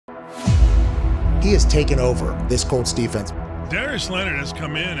He has taken over this Colts defense. Darius Leonard has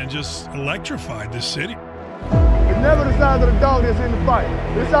come in and just electrified this city. It's never the size of the dog that's in the fight.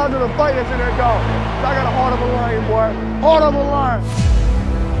 It's the size of the fight that's in that dog. I got a heart of a lion, boy. Heart of a lion.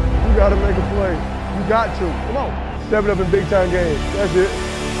 You got to make a play. You got to. Come on. Step it up in big-time games. That's it.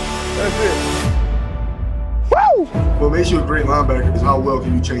 That's it. Woo! What makes you a great linebacker is how well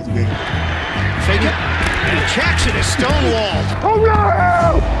can you change the game. Fake it. And Jackson is stonewalled. I'm not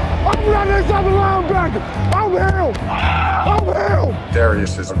him! I'm not this type of linebacker! I'm him! I'm him!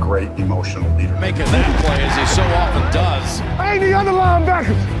 Darius is a great emotional leader. Making that play as he so often does. I ain't the other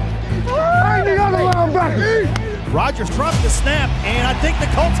linebacker! I ain't the other linebacker! Rodgers dropped the snap, and I think the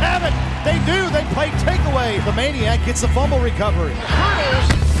Colts have it. They do. They play takeaway. The Maniac gets the fumble recovery.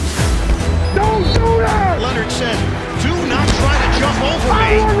 Don't do that! Leonard said, do not try to jump over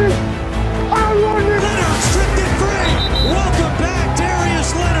me. I want it! Leonard stripped it free. Welcome back,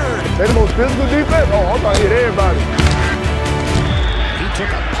 Darius Leonard. They the most physical defense? Oh, I'm gonna hit everybody. He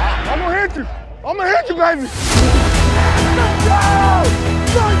took a pop. I'm gonna hit you. I'm gonna hit you, baby. Touchdown!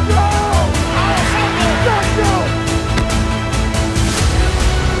 Touchdown! Touchdown!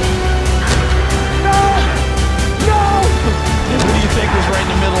 No! No! And who do you think was right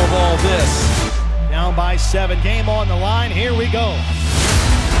in the middle of all this? Down by 7. Game on the line. Here we go.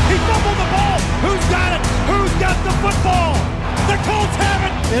 He fumbled the ball. Who's got it? Who's got the football? The Colts have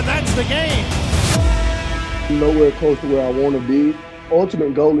it, and that's the game. Nowhere close to where I want to be.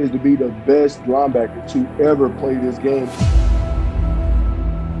 Ultimate goal is to be the best linebacker to ever play this game.